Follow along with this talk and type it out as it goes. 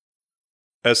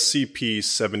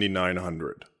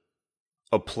SCP-7900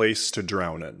 A Place to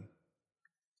Drown In.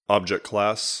 Object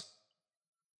Class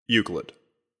Euclid.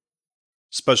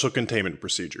 Special Containment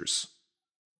Procedures.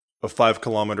 A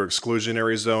 5-kilometer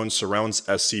exclusionary zone surrounds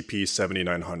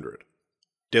SCP-7900.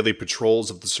 Daily patrols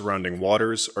of the surrounding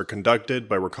waters are conducted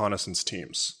by reconnaissance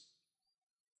teams.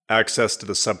 Access to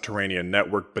the subterranean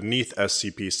network beneath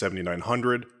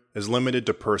SCP-7900 is limited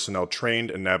to personnel trained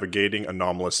in navigating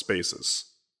anomalous spaces.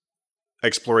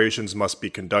 Explorations must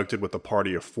be conducted with a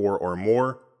party of 4 or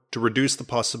more to reduce the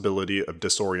possibility of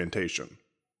disorientation.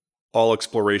 All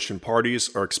exploration parties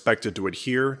are expected to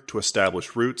adhere to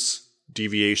established routes.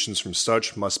 Deviations from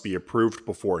such must be approved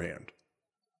beforehand.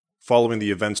 Following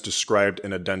the events described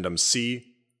in Addendum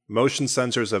C, motion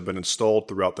sensors have been installed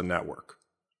throughout the network.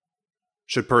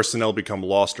 Should personnel become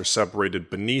lost or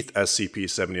separated beneath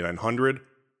SCP-7900,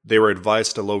 they are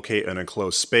advised to locate an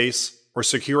enclosed space or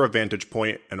secure a vantage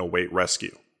point and await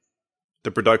rescue.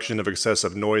 The production of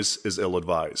excessive noise is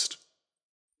ill-advised.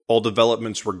 All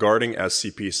developments regarding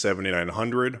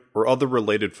SCP-7900 or other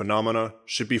related phenomena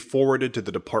should be forwarded to the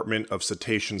Department of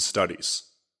Cetacean Studies.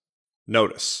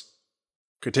 Notice: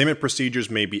 containment procedures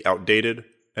may be outdated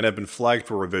and have been flagged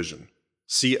for revision.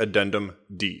 See Addendum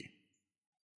D.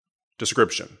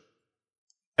 Description: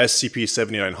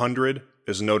 SCP-7900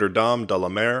 is Notre Dame de la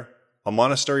Mer, a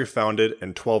monastery founded in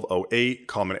 1208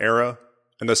 Common Era,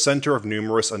 and the center of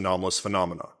numerous anomalous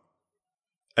phenomena.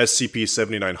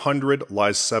 SCP-7900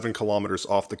 lies 7 kilometers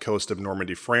off the coast of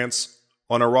Normandy, France,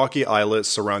 on a rocky islet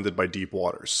surrounded by deep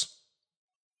waters.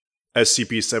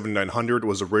 SCP-7900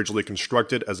 was originally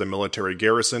constructed as a military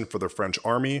garrison for the French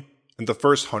army in the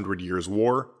First Hundred Years'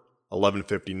 War,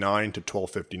 1159 to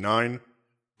 1259,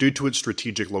 due to its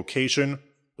strategic location,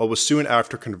 but was soon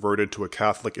after converted to a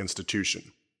Catholic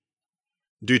institution.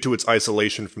 Due to its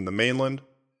isolation from the mainland,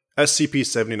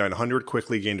 SCP-7900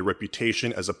 quickly gained a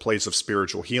reputation as a place of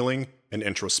spiritual healing and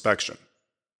introspection.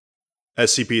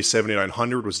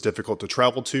 SCP-7900 was difficult to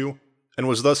travel to, and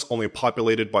was thus only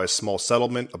populated by a small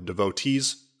settlement of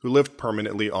devotees who lived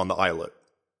permanently on the islet.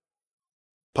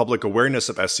 Public awareness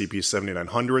of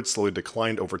SCP-7900 slowly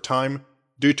declined over time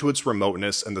due to its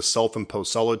remoteness and the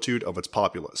self-imposed solitude of its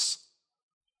populace.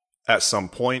 At some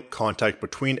point, contact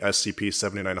between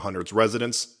SCP-7900's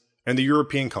residents and the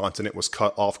European continent was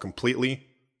cut off completely,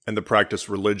 and the practiced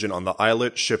religion on the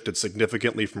islet shifted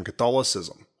significantly from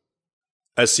Catholicism.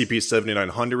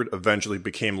 SCP-7900 eventually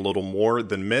became little more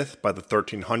than myth by the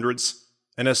 1300s,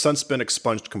 and has since been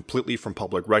expunged completely from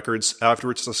public records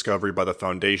after its discovery by the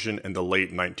Foundation in the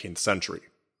late 19th century.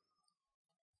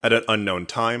 At an unknown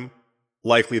time,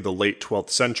 likely the late 12th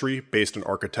century based on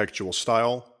architectural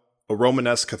style, a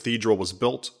Romanesque cathedral was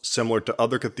built, similar to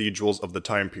other cathedrals of the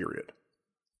time period.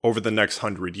 Over the next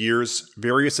 100 years,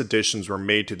 various additions were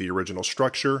made to the original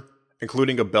structure,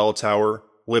 including a bell tower,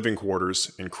 living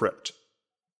quarters, and crypt.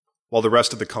 While the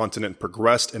rest of the continent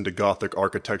progressed into Gothic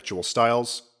architectural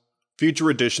styles,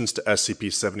 future additions to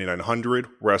SCP-7900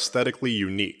 were aesthetically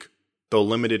unique, though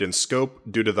limited in scope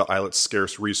due to the islet's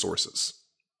scarce resources.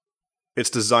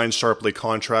 Its design sharply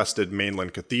contrasted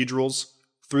mainland cathedrals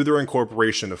through their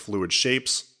incorporation of fluid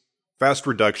shapes, fast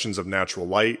reductions of natural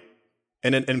light,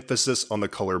 and an emphasis on the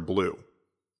color blue.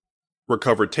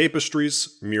 Recovered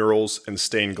tapestries, murals, and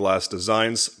stained glass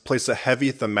designs place a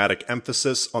heavy thematic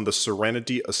emphasis on the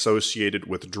serenity associated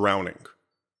with drowning.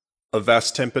 A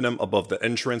vast tympanum above the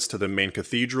entrance to the main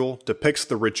cathedral depicts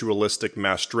the ritualistic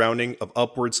mass drowning of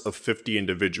upwards of 50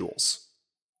 individuals.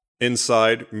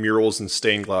 Inside, murals and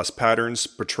stained glass patterns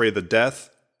portray the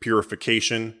death,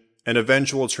 purification, and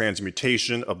eventual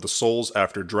transmutation of the souls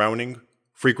after drowning,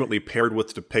 frequently paired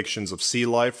with depictions of sea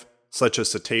life, such as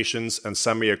cetaceans and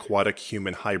semi-aquatic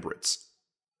human hybrids.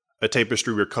 A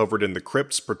tapestry recovered in the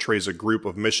crypts portrays a group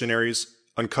of missionaries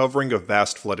uncovering a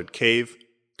vast flooded cave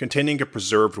containing a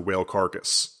preserved whale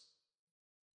carcass.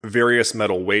 Various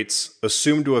metal weights,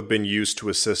 assumed to have been used to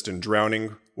assist in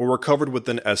drowning, were recovered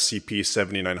within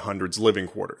SCP-7900's living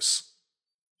quarters.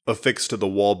 Affixed to the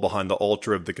wall behind the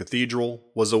altar of the cathedral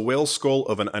was a whale skull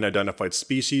of an unidentified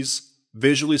species,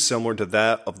 visually similar to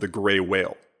that of the gray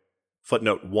whale.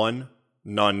 Footnote 1.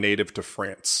 Non-native to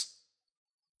France.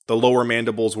 The lower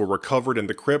mandibles were recovered in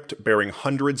the crypt, bearing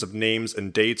hundreds of names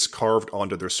and dates carved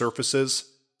onto their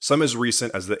surfaces, some as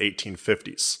recent as the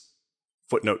 1850s.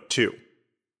 Footnote 2.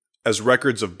 As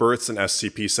records of births in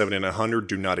SCP-7900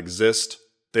 do not exist,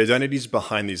 the identities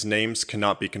behind these names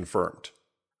cannot be confirmed.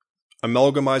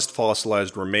 Amalgamized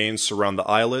fossilized remains surround the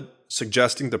islet,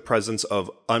 suggesting the presence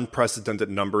of unprecedented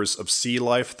numbers of sea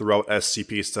life throughout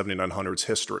SCP-7900's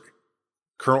history.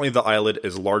 Currently, the islet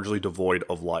is largely devoid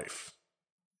of life.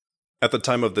 At the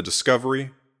time of the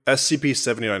discovery,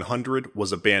 SCP-7900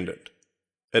 was abandoned.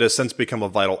 It has since become a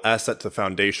vital asset to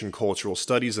Foundation cultural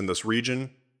studies in this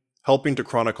region, helping to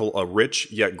chronicle a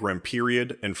rich yet grim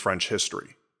period in French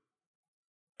history.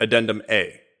 Addendum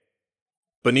A.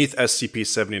 Beneath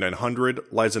SCP-7900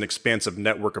 lies an expansive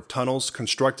network of tunnels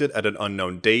constructed at an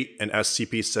unknown date in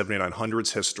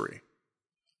SCP-7900's history.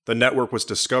 The network was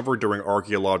discovered during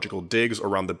archaeological digs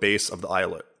around the base of the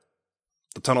islet.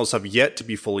 The tunnels have yet to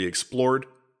be fully explored,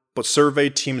 but survey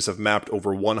teams have mapped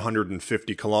over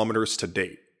 150 kilometers to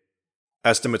date.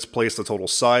 Estimates place the total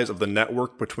size of the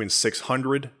network between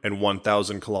 600 and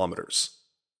 1,000 kilometers.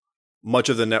 Much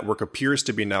of the network appears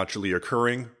to be naturally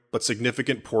occurring, but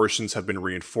significant portions have been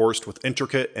reinforced with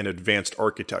intricate and advanced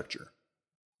architecture.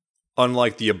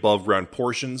 Unlike the above-ground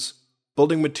portions,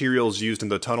 building materials used in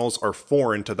the tunnels are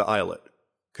foreign to the islet,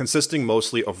 consisting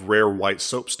mostly of rare white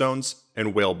soapstones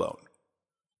and whalebone.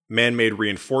 Man-made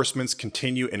reinforcements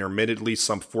continue intermittently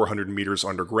some 400 meters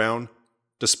underground,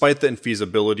 despite the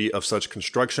infeasibility of such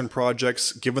construction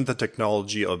projects given the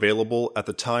technology available at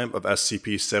the time of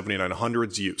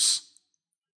SCP-7900's use.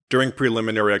 During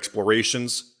preliminary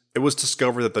explorations, it was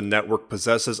discovered that the network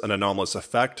possesses an anomalous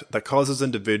effect that causes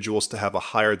individuals to have a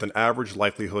higher than average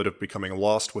likelihood of becoming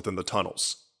lost within the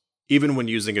tunnels, even when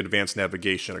using advanced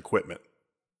navigation equipment.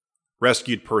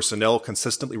 Rescued personnel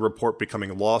consistently report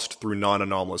becoming lost through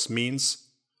non-anomalous means,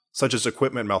 such as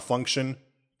equipment malfunction,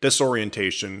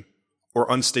 disorientation, or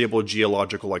unstable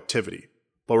geological activity,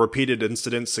 but repeated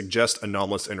incidents suggest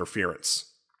anomalous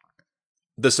interference.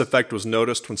 This effect was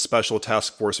noticed when Special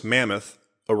Task Force Mammoth,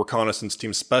 a reconnaissance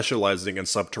team specializing in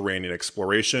subterranean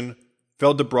exploration,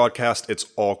 failed to broadcast its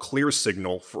all-clear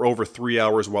signal for over 3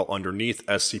 hours while underneath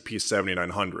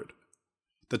SCP-7900.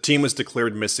 The team was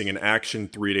declared missing in action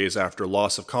 3 days after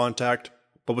loss of contact,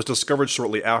 but was discovered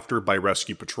shortly after by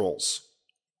rescue patrols.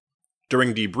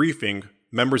 During debriefing,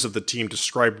 members of the team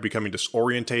described becoming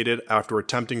disorientated after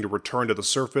attempting to return to the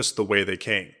surface the way they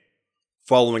came.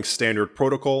 Following standard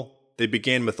protocol, they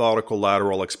began methodical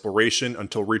lateral exploration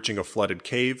until reaching a flooded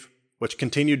cave, which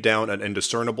continued down an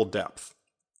indiscernible depth.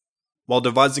 While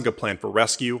devising a plan for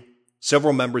rescue,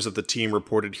 several members of the team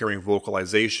reported hearing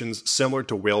vocalizations similar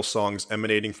to whale songs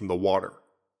emanating from the water.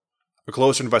 A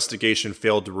closer investigation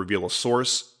failed to reveal a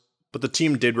source, but the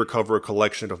team did recover a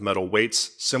collection of metal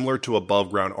weights similar to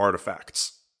above-ground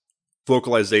artifacts.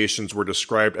 Vocalizations were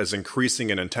described as increasing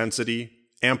in intensity,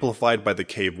 amplified by the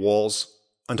cave walls,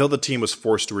 until the team was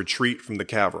forced to retreat from the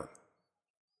cavern.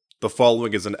 The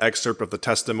following is an excerpt of the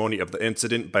testimony of the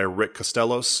incident by Rick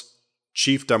Costellos,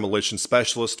 Chief Demolition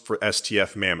Specialist for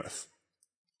STF Mammoth.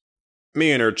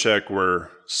 Me and Urchek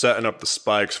were setting up the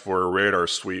spikes for a radar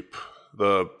sweep.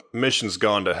 The mission's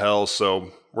gone to hell,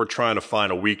 so we're trying to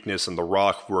find a weakness in the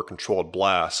rock for a controlled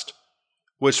blast,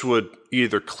 which would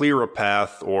either clear a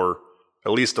path or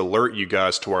at least alert you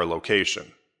guys to our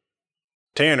location.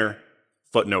 Tanner,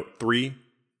 footnote 3,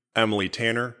 Emily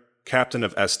Tanner, captain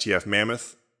of STF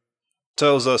Mammoth,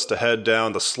 tells us to head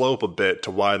down the slope a bit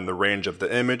to widen the range of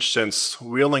the image since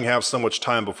we only have so much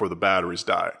time before the batteries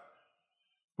die.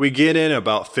 We get in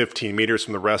about 15 meters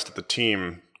from the rest of the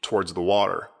team towards the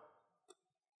water.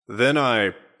 Then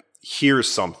I hear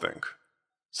something.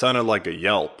 Sounded like a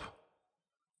yelp.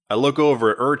 I look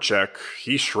over at Urchek,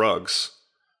 he shrugs.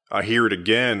 I hear it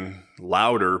again,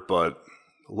 louder but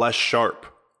less sharp.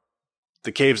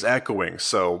 The cave's echoing,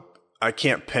 so I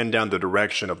can't pin down the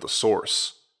direction of the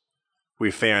source.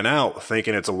 We fan out,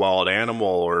 thinking it's a wild animal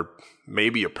or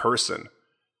maybe a person.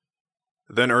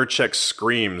 Then Urchek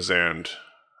screams and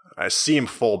I see him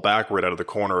fall backward out of the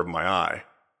corner of my eye.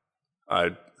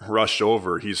 I rush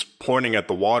over. He's pointing at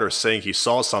the water saying he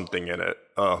saw something in it.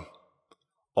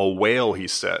 A whale, he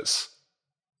says,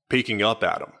 peeking up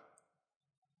at him.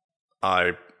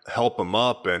 I help him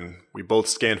up and we both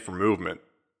scan for movement.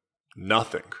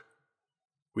 Nothing.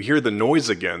 We hear the noise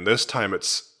again. This time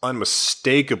it's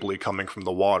unmistakably coming from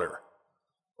the water.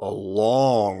 A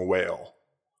long wail,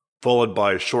 followed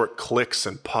by short clicks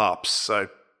and pops. I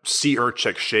see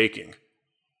Urchek shaking.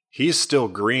 He's still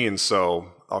green,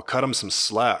 so I'll cut him some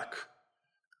slack.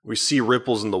 We see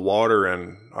ripples in the water,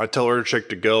 and I tell Urchek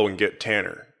to go and get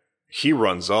Tanner. He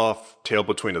runs off, tail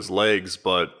between his legs,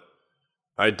 but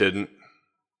I didn't.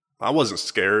 I wasn't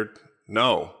scared.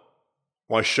 No.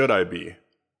 Why should I be?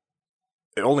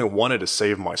 I only wanted to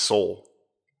save my soul.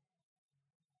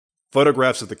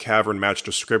 Photographs of the cavern match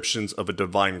descriptions of a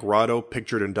divine grotto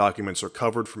pictured in documents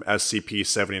recovered from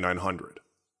SCP-7900.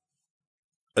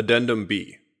 Addendum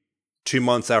B. 2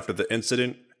 months after the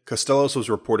incident, Costellos was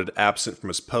reported absent from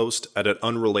his post at an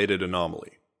unrelated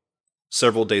anomaly.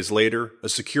 Several days later, a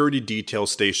security detail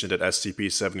stationed at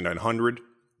SCP-7900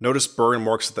 noticed burn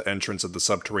marks at the entrance of the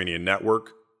subterranean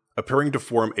network, appearing to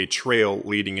form a trail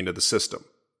leading into the system.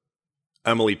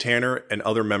 Emily Tanner and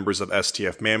other members of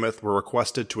STF Mammoth were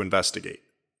requested to investigate,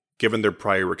 given their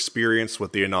prior experience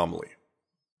with the anomaly.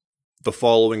 The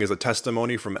following is a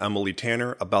testimony from Emily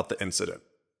Tanner about the incident.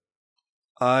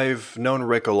 I've known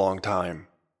Rick a long time.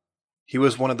 He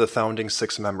was one of the founding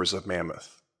 6 members of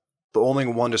Mammoth, the only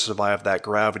one to survive that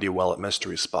gravity well at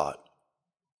Mystery Spot.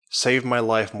 Saved my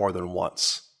life more than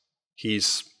once.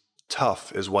 He's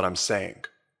tough, is what I'm saying.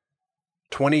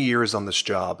 20 years on this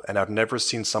job, and I've never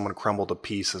seen someone crumble to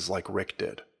pieces like Rick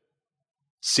did.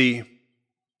 See,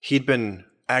 he'd been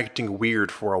acting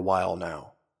weird for a while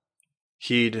now.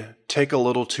 He'd take a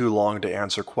little too long to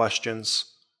answer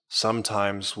questions,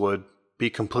 sometimes would be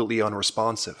completely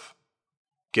unresponsive.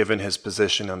 Given his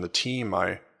position on the team,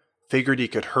 I figured he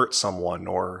could hurt someone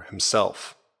or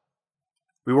himself.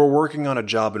 We were working on a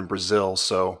job in Brazil,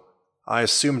 so I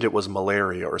assumed it was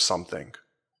malaria or something.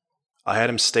 I had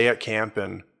him stay at camp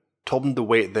and told him to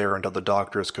wait there until the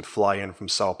doctors could fly in from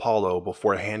Sao Paulo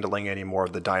before handling any more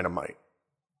of the dynamite.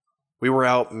 We were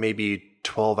out maybe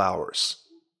 12 hours.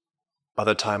 By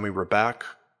the time we were back,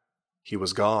 he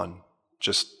was gone,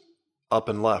 just up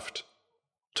and left.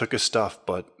 Took his stuff,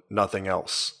 but nothing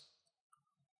else.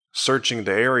 Searching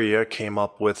the area came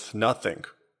up with nothing.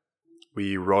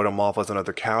 We wrote him off as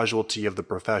another casualty of the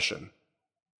profession.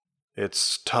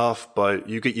 It's tough, but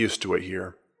you get used to it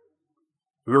here.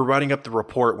 We were writing up the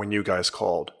report when you guys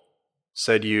called.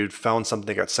 Said you'd found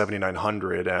something at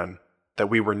 7900 and that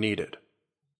we were needed.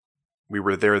 We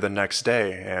were there the next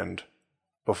day, and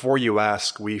before you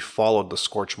ask, we followed the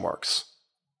scorch marks.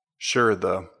 Sure,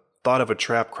 the thought of a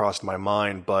trap crossed my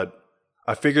mind, but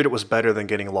I figured it was better than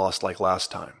getting lost like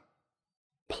last time.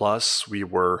 Plus, we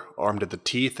were armed to the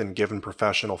teeth and given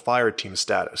professional fire team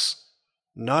status.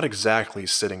 Not exactly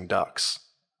sitting ducks.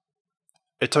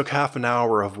 It took half an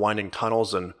hour of winding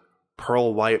tunnels and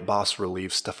pearl white bas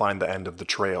reliefs to find the end of the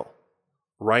trail,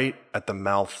 right at the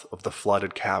mouth of the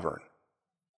flooded cavern.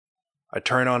 I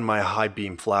turn on my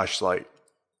high-beam flashlight,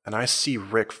 and I see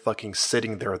Rick fucking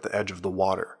sitting there at the edge of the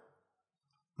water.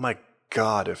 My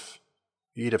God, if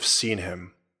you'd have seen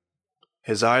him.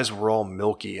 His eyes were all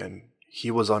milky, and he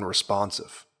was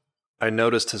unresponsive. I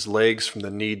noticed his legs from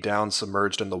the knee down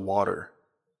submerged in the water.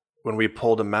 When we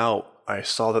pulled him out, I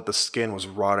saw that the skin was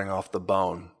rotting off the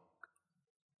bone.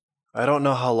 I don't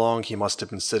know how long he must have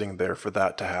been sitting there for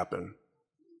that to happen.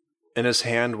 In his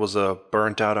hand was a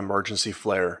burnt-out emergency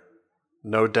flare,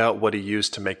 no doubt what he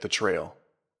used to make the trail.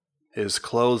 His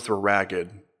clothes were ragged,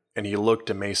 and he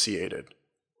looked emaciated.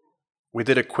 We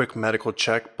did a quick medical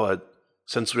check, but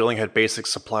since we only had basic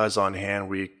supplies on hand,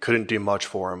 we couldn't do much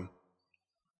for him.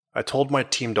 I told my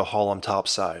team to haul him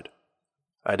topside.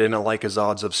 I didn't like his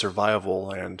odds of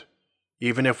survival, and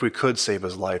even if we could save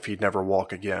his life, he'd never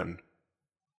walk again.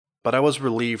 But I was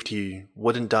relieved he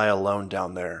wouldn't die alone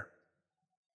down there.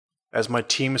 As my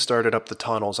team started up the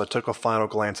tunnels, I took a final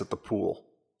glance at the pool.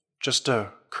 Just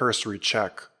a cursory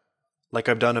check, like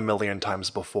I've done a million times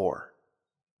before.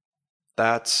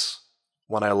 That's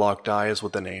when I locked eyes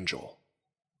with an angel.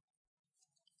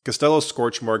 Costello's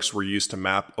scorch marks were used to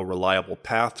map a reliable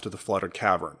path to the flooded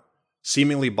cavern,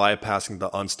 seemingly bypassing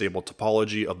the unstable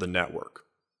topology of the network.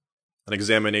 An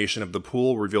examination of the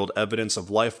pool revealed evidence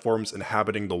of life forms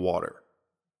inhabiting the water.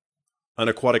 An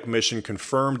aquatic mission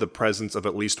confirmed the presence of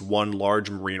at least one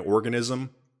large marine organism,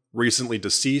 recently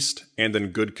deceased and in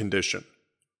good condition.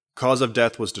 Cause of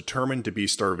death was determined to be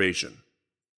starvation.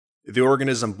 The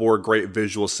organism bore great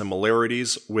visual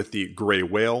similarities with the gray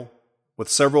whale, with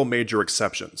several major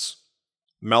exceptions: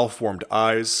 malformed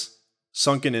eyes,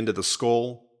 sunken into the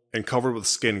skull, and covered with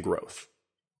skin growth.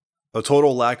 A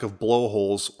total lack of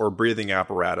blowholes or breathing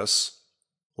apparatus,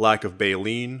 lack of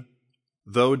baleen,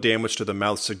 though damage to the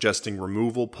mouth suggesting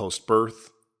removal post-birth,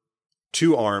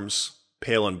 2 arms,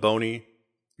 pale and bony,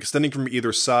 extending from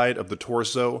either side of the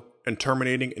torso and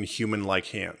terminating in human-like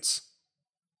hands.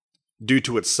 Due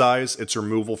to its size, its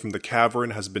removal from the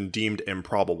cavern has been deemed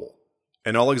improbable,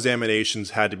 and all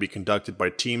examinations had to be conducted by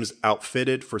teams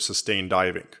outfitted for sustained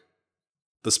diving.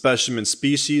 The specimen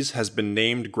species has been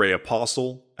named Grey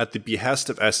Apostle at the behest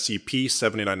of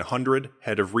SCP-7900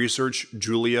 Head of Research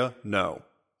Julia No.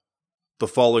 The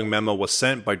following memo was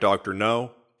sent by Dr.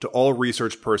 No to all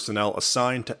research personnel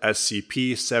assigned to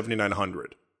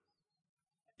SCP-7900.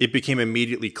 It became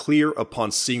immediately clear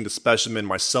upon seeing the specimen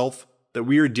myself that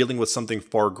we are dealing with something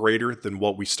far greater than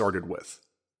what we started with.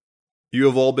 You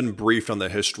have all been briefed on the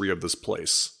history of this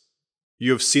place.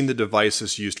 You have seen the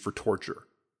devices used for torture,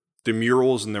 the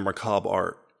murals and their macabre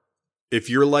art. If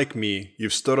you're like me,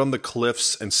 you've stood on the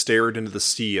cliffs and stared into the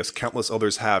sea as countless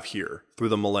others have here, through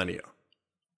the millennia.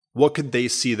 What could they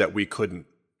see that we couldn't?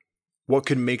 What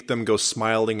could make them go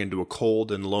smiling into a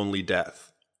cold and lonely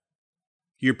death?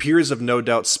 Your peers have no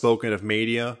doubt spoken of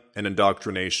mania and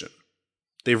indoctrination.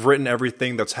 They've written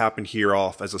everything that's happened here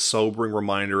off as a sobering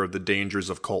reminder of the dangers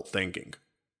of cult thinking.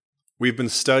 We've been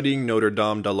studying Notre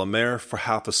Dame de la Mer for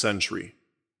half a century.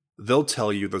 They'll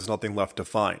tell you there's nothing left to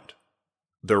find.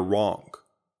 They're wrong.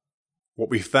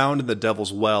 What we found in the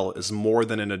Devil's Well is more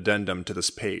than an addendum to this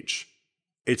page.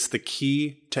 It's the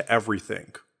key to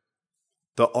everything.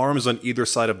 The arms on either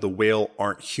side of the whale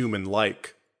aren't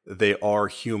human-like. They are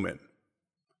human.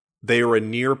 They are a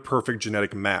near-perfect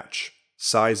genetic match,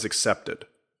 size accepted.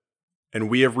 And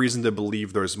we have reason to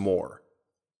believe there's more.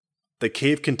 The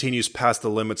cave continues past the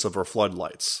limits of our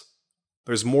floodlights.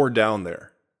 There's more down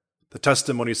there. The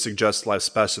testimony suggests live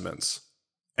specimens,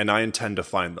 and I intend to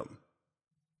find them.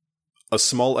 A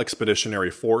small expeditionary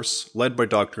force, led by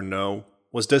Dr. No,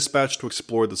 was dispatched to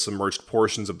explore the submerged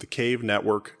portions of the cave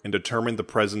network and determine the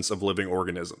presence of living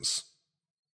organisms.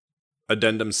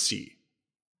 Addendum C.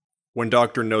 When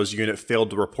Dr. No's unit failed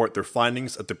to report their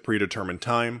findings at the predetermined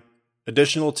time,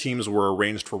 additional teams were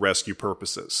arranged for rescue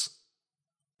purposes.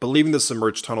 Believing the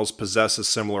submerged tunnels possess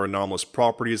similar anomalous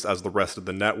properties as the rest of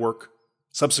the network,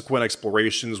 subsequent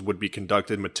explorations would be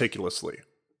conducted meticulously.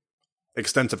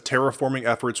 Extensive terraforming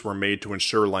efforts were made to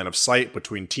ensure line of sight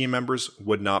between team members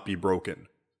would not be broken.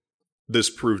 This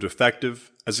proved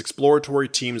effective, as exploratory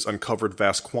teams uncovered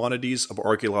vast quantities of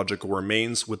archaeological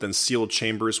remains within sealed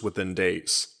chambers within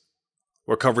days.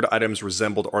 Recovered items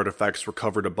resembled artifacts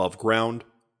recovered above ground,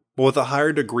 but with a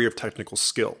higher degree of technical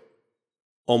skill.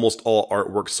 Almost all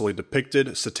artwork solely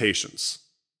depicted cetaceans.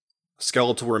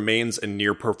 Skeletal remains in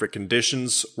near-perfect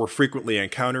conditions were frequently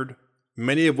encountered,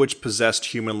 many of which possessed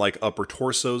human-like upper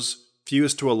torsos,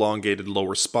 fused to elongated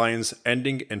lower spines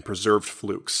ending in preserved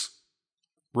flukes.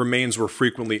 Remains were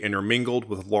frequently intermingled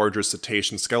with larger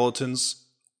cetacean skeletons,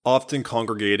 often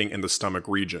congregating in the stomach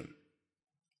region.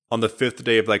 On the fifth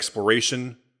day of the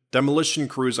exploration, demolition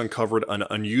crews uncovered an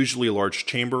unusually large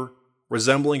chamber,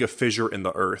 resembling a fissure in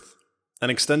the earth, and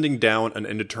extending down an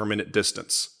indeterminate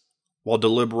distance. While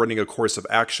deliberating a course of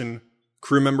action,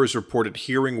 crew members reported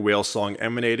hearing whale song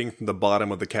emanating from the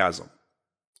bottom of the chasm.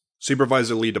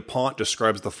 Supervisor Lee DuPont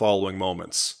describes the following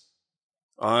moments.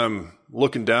 I'm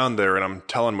looking down there and I'm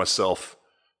telling myself,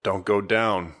 don't go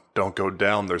down,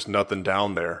 there's nothing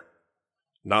down there.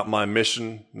 Not my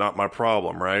mission, not my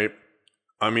problem, right?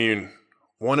 I mean,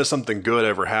 when does something good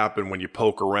ever happen when you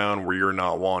poke around where you're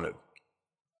not wanted?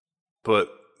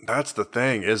 But that's the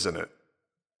thing, isn't it?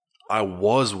 I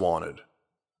was wanted.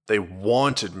 They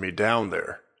wanted me down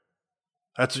there.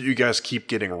 That's what you guys keep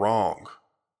getting wrong.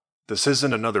 This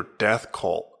isn't another death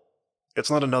cult. It's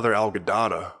not another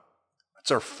Algadada. It's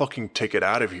our fucking ticket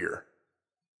out of here.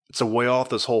 It's a way off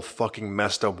this whole fucking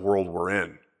messed up world we're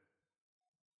in.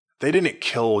 They didn't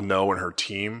kill No and her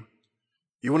team.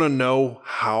 You wanna know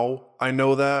how I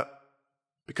know that?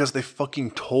 Because they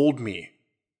fucking told me.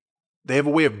 They have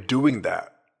a way of doing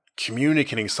that.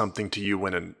 Communicating something to you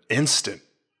in an instant.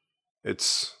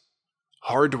 It's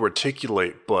hard to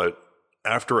articulate, but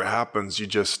after it happens, you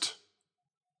just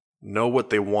know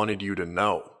what they wanted you to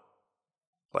know.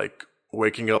 Like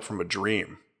waking up from a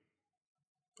dream.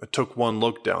 I took one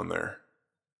look down there.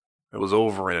 It was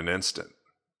over in an instant.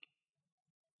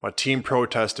 My team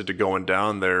protested to going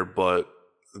down there, but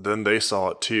then they saw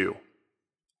it too.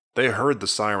 They heard the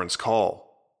sirens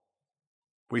call.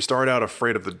 We start out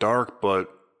afraid of the dark, but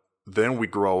then we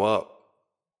grow up.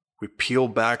 We peel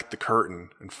back the curtain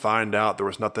and find out there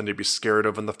was nothing to be scared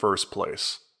of in the first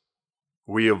place.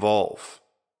 We evolve.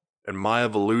 And my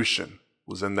evolution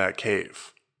was in that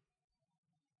cave.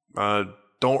 I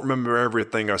don't remember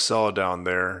everything I saw down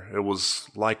there. It was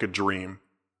like a dream.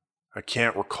 I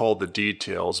can't recall the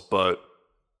details, but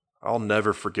I'll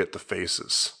never forget the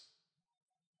faces.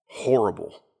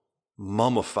 Horrible.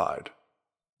 Mummified.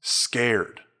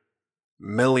 Scared.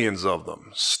 Millions of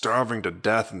them, starving to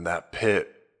death in that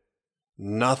pit.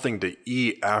 Nothing to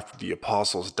eat after the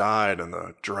apostles died and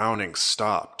the drowning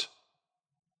stopped.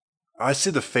 I see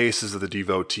the faces of the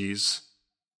devotees,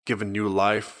 given new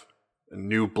life and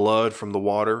new blood from the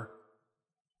water.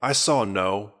 I saw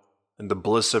No and the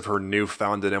bliss of her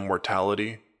new-founded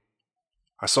immortality.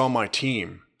 I saw my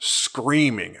team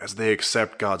screaming as they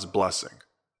accept God's blessing.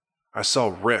 I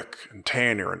saw Rick and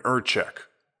Tanner and Urchek.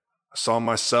 I saw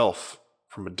myself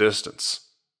from a distance.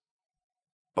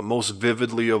 But most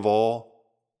vividly of all,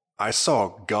 I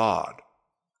saw God,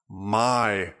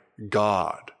 my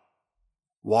God,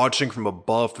 watching from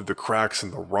above through the cracks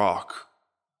in the rock.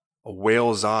 A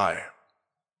whale's eye,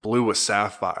 blue as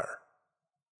sapphire,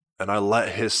 and I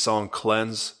let his song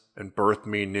cleanse and birth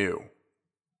me new.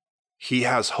 He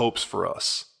has hopes for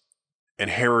us,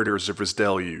 inheritors of his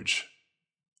deluge.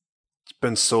 It's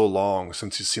been so long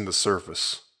since he's seen the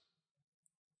surface.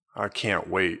 I can't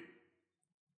wait.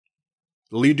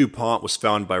 Lee DuPont was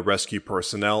found by rescue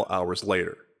personnel hours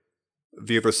later.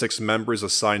 The other 6 members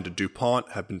assigned to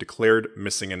DuPont have been declared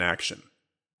missing in action.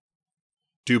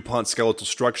 DuPont's skeletal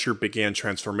structure began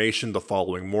transformation the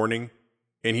following morning,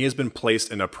 and he has been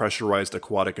placed in a pressurized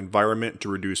aquatic environment to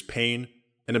reduce pain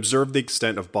and observe the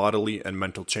extent of bodily and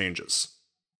mental changes.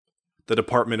 The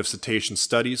Department of Cetacean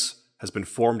Studies has been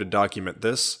formed to document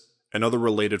this and other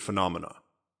related phenomena.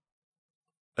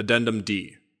 Addendum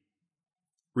D.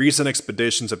 Recent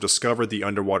expeditions have discovered the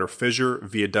underwater fissure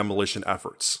via demolition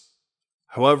efforts.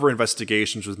 However,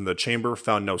 investigations within the chamber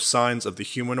found no signs of the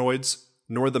humanoids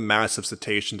nor the massive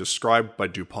cetacean described by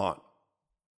DuPont.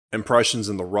 Impressions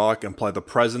in the rock imply the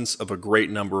presence of a great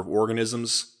number of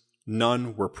organisms.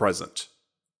 None were present.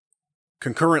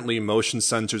 Concurrently, motion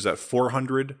sensors at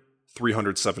 400,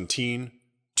 317,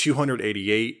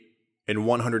 288, and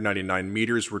 199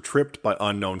 meters were tripped by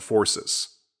unknown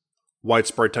forces.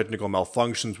 Widespread technical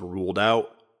malfunctions were ruled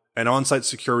out, and on-site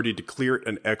security declared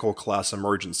an Echo-class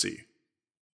emergency.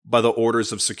 By the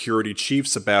orders of Security Chief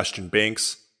Sebastian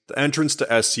Banks, the entrance to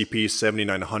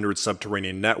SCP-7900's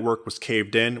subterranean network was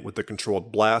caved in with a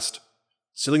controlled blast,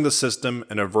 sealing the system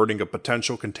and averting a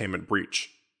potential containment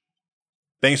breach.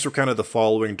 Banks recounted the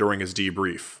following during his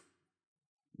debrief.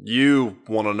 You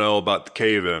want to know about the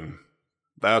cave-in.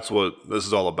 That's what this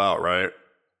is all about, right?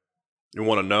 You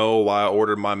want to know why I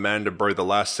ordered my men to bury the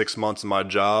last 6 months of my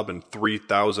job in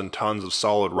 3,000 tons of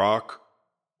solid rock?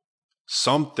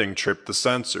 Something tripped the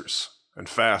sensors, and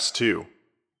fast too.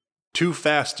 Too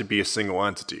fast to be a single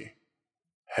entity.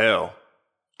 Hell,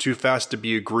 too fast to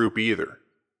be a group either.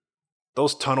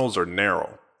 Those tunnels are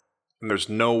narrow, and there's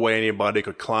no way anybody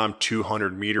could climb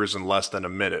 200 meters in less than a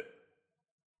minute.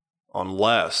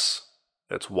 Unless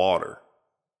it's water.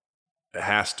 It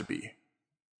has to be.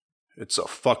 It's a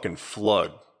fucking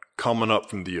flood coming up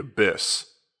from the abyss.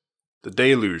 The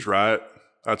deluge, right?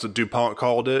 That's what DuPont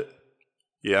called it?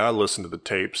 Yeah, I listened to the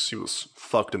tapes. He was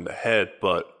fucked in the head,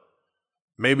 but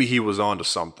maybe he was onto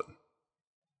something.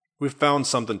 We found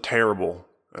something terrible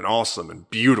and awesome and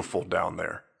beautiful down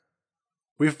there.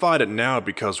 We fight it now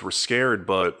because we're scared,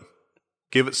 but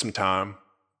give it some time.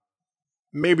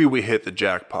 Maybe we hit the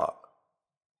jackpot.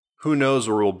 Who knows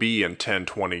where we'll be in 10,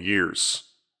 20 years.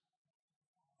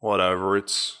 Whatever,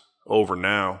 it's over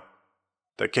now.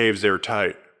 That cave's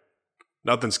airtight.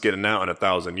 Nothing's getting out in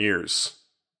 1,000 years.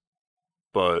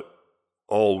 But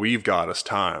all we've got is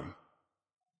time.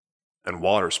 And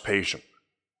water's patient.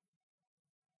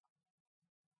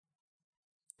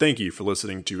 Thank you for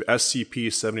listening to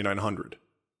SCP-7900.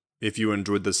 If you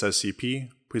enjoyed this SCP,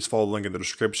 please follow the link in the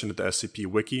description to the SCP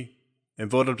Wiki, and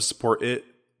vote up to support it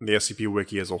and the SCP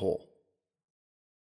Wiki as a whole.